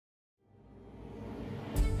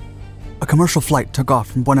commercial flight took off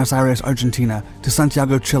from Buenos Aires, Argentina to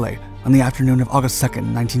Santiago, Chile on the afternoon of August 2nd,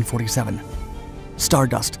 1947.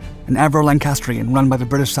 Stardust, an Avro Lancastrian run by the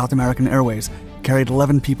British South American Airways, carried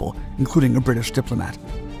 11 people, including a British diplomat.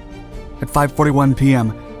 At 5:41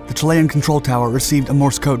 p.m., the Chilean control tower received a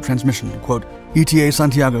Morse code transmission, quote, ETA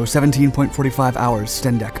Santiago 17.45 hours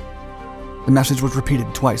STENDEC. The message was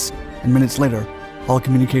repeated twice, and minutes later, all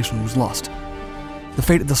communication was lost. The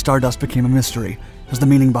fate of the Stardust became a mystery, as the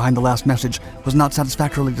meaning behind the last message was not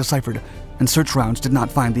satisfactorily deciphered, and search rounds did not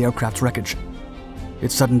find the aircraft's wreckage.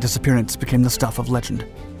 Its sudden disappearance became the stuff of legend.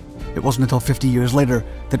 It wasn't until 50 years later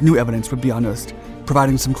that new evidence would be unearthed,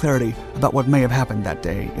 providing some clarity about what may have happened that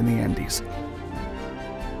day in the Andes.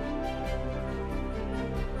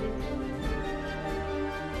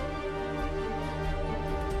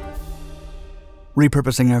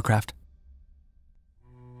 Repurposing aircraft.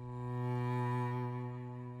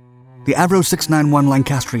 The Avro 691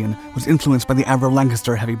 Lancastrian was influenced by the Avro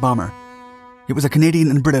Lancaster heavy bomber. It was a Canadian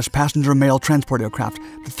and British passenger mail transport aircraft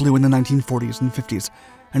that flew in the 1940s and 50s,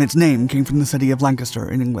 and its name came from the city of Lancaster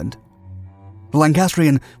in England. The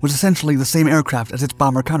Lancastrian was essentially the same aircraft as its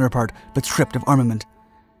bomber counterpart, but stripped of armament.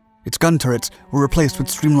 Its gun turrets were replaced with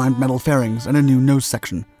streamlined metal fairings and a new nose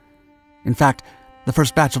section. In fact, the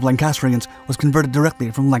first batch of Lancastrians was converted directly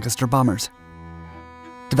from Lancaster bombers.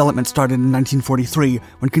 Development started in 1943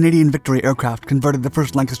 when Canadian Victory Aircraft converted the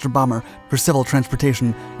first Lancaster bomber for civil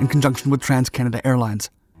transportation in conjunction with Trans-Canada Airlines.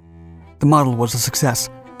 The model was a success,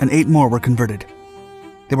 and 8 more were converted.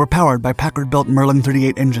 They were powered by Packard-built Merlin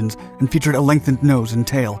 38 engines and featured a lengthened nose and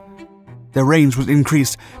tail. Their range was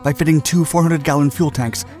increased by fitting 2 400-gallon fuel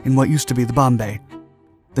tanks in what used to be the bomb bay.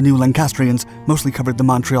 The new Lancastrians mostly covered the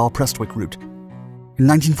Montreal-Prestwick route. In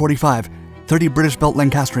 1945, 30 British-built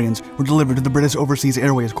Lancastrians were delivered to the British Overseas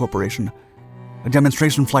Airways Corporation. A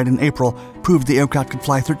demonstration flight in April proved the aircraft could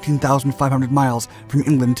fly 13,500 miles from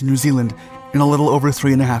England to New Zealand in a little over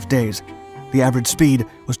 3.5 days. The average speed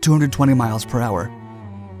was 220 miles per hour.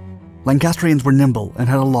 Lancastrians were nimble and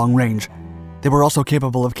had a long range. They were also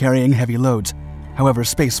capable of carrying heavy loads. However,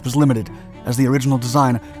 space was limited, as the original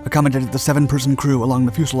design accommodated the 7-person crew along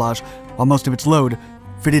the fuselage, while most of its load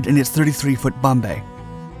fitted in its 33-foot bomb bay.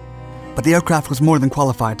 But the aircraft was more than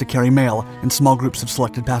qualified to carry mail and small groups of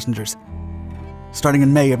selected passengers. Starting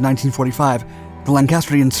in May of 1945, the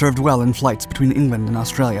Lancastrian served well in flights between England and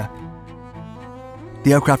Australia.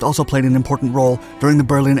 The aircraft also played an important role during the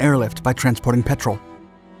Berlin airlift by transporting petrol.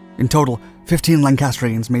 In total, 15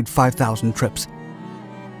 Lancastrians made 5,000 trips.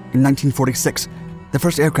 In 1946, the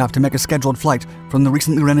first aircraft to make a scheduled flight from the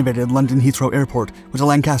recently renovated London Heathrow Airport was a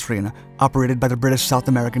Lancastrian, operated by the British South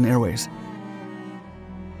American Airways.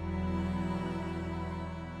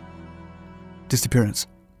 Disappearance.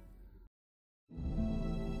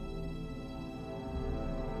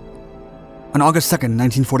 On August 2nd,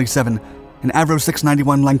 1947, an Avro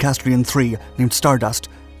 691 Lancastrian III named Stardust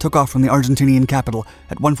took off from the Argentinian capital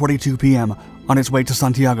at 1:42 p.m. on its way to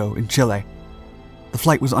Santiago in Chile. The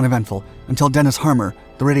flight was uneventful until Dennis Harmer,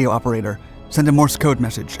 the radio operator, sent a Morse code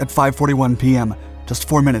message at 5:41 p.m., just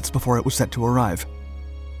 4 minutes before it was set to arrive.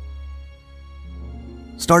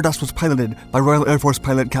 Stardust was piloted by Royal Air Force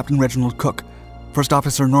pilot Captain Reginald Cook, First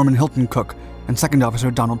Officer Norman Hilton Cook, and Second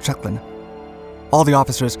Officer Donald Chethlin. All the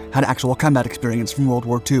officers had actual combat experience from World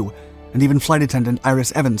War II, and even flight attendant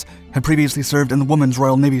Iris Evans had previously served in the Women's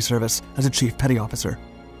Royal Navy Service as a Chief Petty Officer.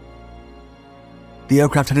 The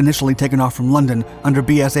aircraft had initially taken off from London under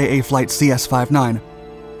BSAA Flight CS-59,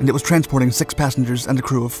 and it was transporting 6 passengers and a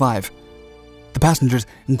crew of 5. The passengers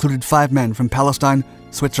included 5 men from Palestine,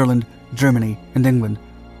 Switzerland, Germany, and England,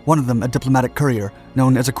 one of them a diplomatic courier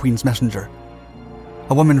known as a Queen's Messenger.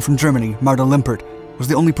 A woman from Germany, Marta Limpert, was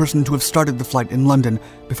the only person to have started the flight in London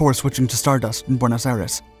before switching to Stardust in Buenos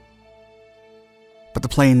Aires. But the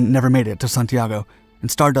plane never made it to Santiago,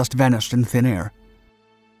 and Stardust vanished in thin air.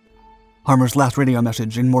 Harmer's last radio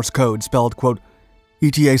message in Morse code spelled, quote,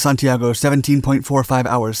 ETA Santiago 17.45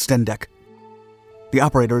 hours STENDEC. The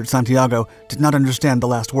operator at Santiago did not understand the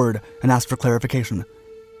last word and asked for clarification.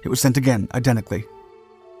 It was sent again, identically.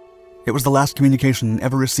 It was the last communication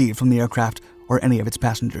ever received from the aircraft or any of its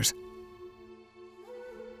passengers.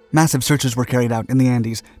 Massive searches were carried out in the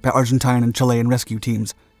Andes by Argentine and Chilean rescue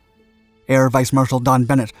teams. Air Vice Marshal Don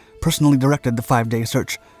Bennett personally directed the 5-day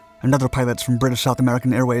search, and other pilots from British South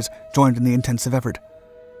American Airways joined in the intensive effort.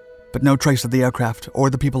 But no trace of the aircraft or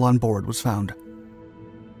the people on board was found.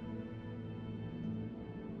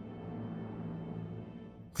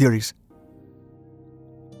 Theories.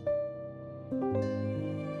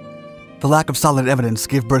 The lack of solid evidence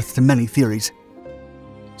gave birth to many theories.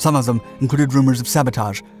 Some of them included rumors of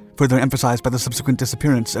sabotage, further emphasized by the subsequent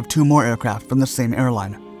disappearance of 2 more aircraft from the same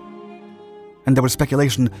airline. And there was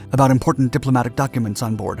speculation about important diplomatic documents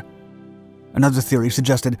on board. Another theory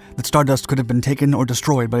suggested that Stardust could have been taken or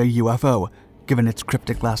destroyed by a UFO, given its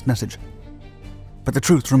cryptic last message. But the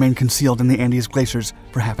truth remained concealed in the Andes glaciers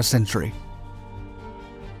for half a century.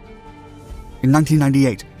 In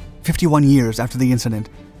 1998, 51 years after the incident,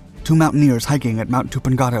 2 mountaineers hiking at Mount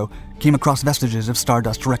Tupungato came across vestiges of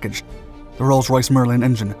Stardust wreckage: the Rolls-Royce Merlin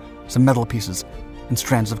engine, some metal pieces, and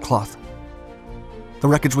strands of cloth. The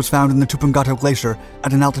wreckage was found in the Tupungato Glacier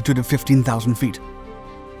at an altitude of 15,000 feet.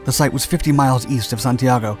 The site was 50 miles east of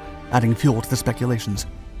Santiago, adding fuel to the speculations.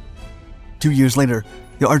 2 years later,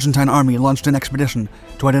 the Argentine army launched an expedition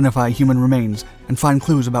to identify human remains and find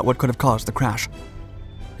clues about what could have caused the crash.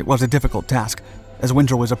 It was a difficult task, as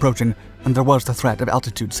winter was approaching and there was the threat of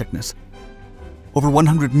altitude sickness. Over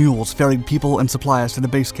 100 mules ferried people and supplies to the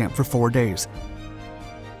base camp for 4 days.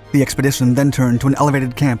 The expedition then turned to an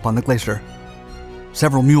elevated camp on the glacier.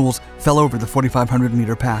 Several mules fell over the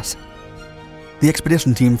 4,500-meter pass. The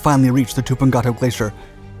expedition team finally reached the Tupungato Glacier,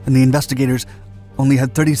 and the investigators only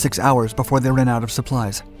had 36 hours before they ran out of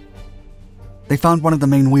supplies. They found one of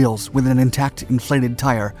the main wheels with an intact, inflated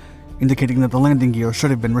tire, indicating that the landing gear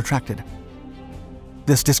should have been retracted.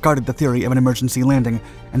 This discarded the theory of an emergency landing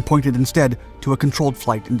and pointed instead to a controlled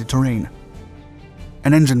flight into terrain.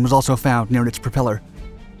 An engine was also found near its propeller.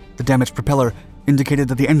 The damaged propeller indicated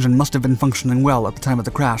that the engine must have been functioning well at the time of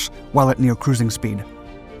the crash, while at near cruising speed.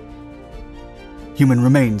 Human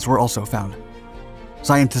remains were also found.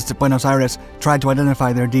 Scientists at Buenos Aires tried to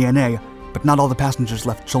identify their DNA, but not all the passengers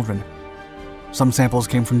left children. Some samples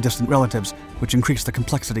came from distant relatives, which increased the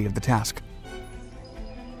complexity of the task.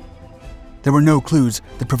 There were no clues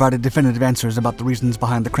that provided definitive answers about the reasons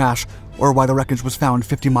behind the crash or why the wreckage was found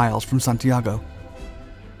 50 miles from Santiago.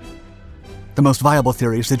 The most viable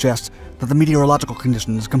theory suggests that the meteorological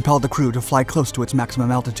conditions compelled the crew to fly close to its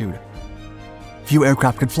maximum altitude. Few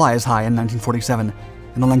aircraft could fly as high in 1947,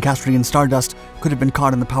 and the Lancastrian Stardust could have been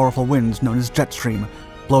caught in the powerful winds known as jet stream,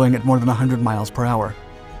 blowing at more than 100 miles per hour.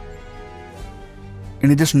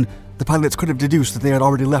 In addition, the pilots could have deduced that they had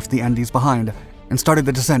already left the Andes behind and started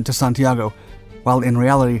the descent to Santiago, while in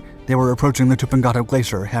reality they were approaching the Tupungato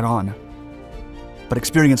Glacier head-on. But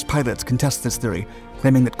experienced pilots contest this theory,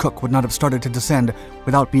 claiming that Cook would not have started to descend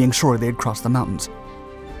without being sure they had crossed the mountains.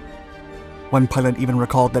 One pilot even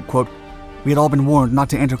recalled that, quote, "We had all been warned not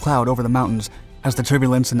to enter cloud over the mountains, as the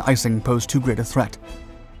turbulence and icing posed too great a threat."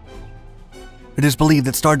 It is believed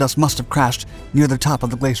that Stardust must have crashed near the top of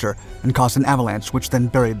the glacier and caused an avalanche which then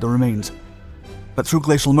buried the remains. But through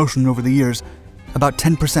glacial motion over the years, about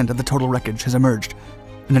 10% of the total wreckage has emerged,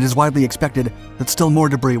 and it is widely expected that still more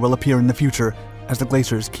debris will appear in the future as the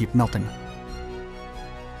glaciers keep melting.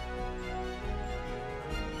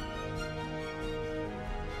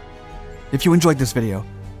 If you enjoyed this video,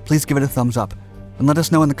 please give it a thumbs up, and let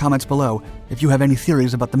us know in the comments below if you have any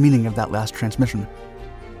theories about the meaning of that last transmission.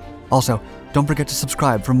 Also, don't forget to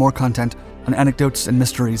subscribe for more content on anecdotes and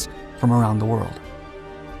mysteries from around the world.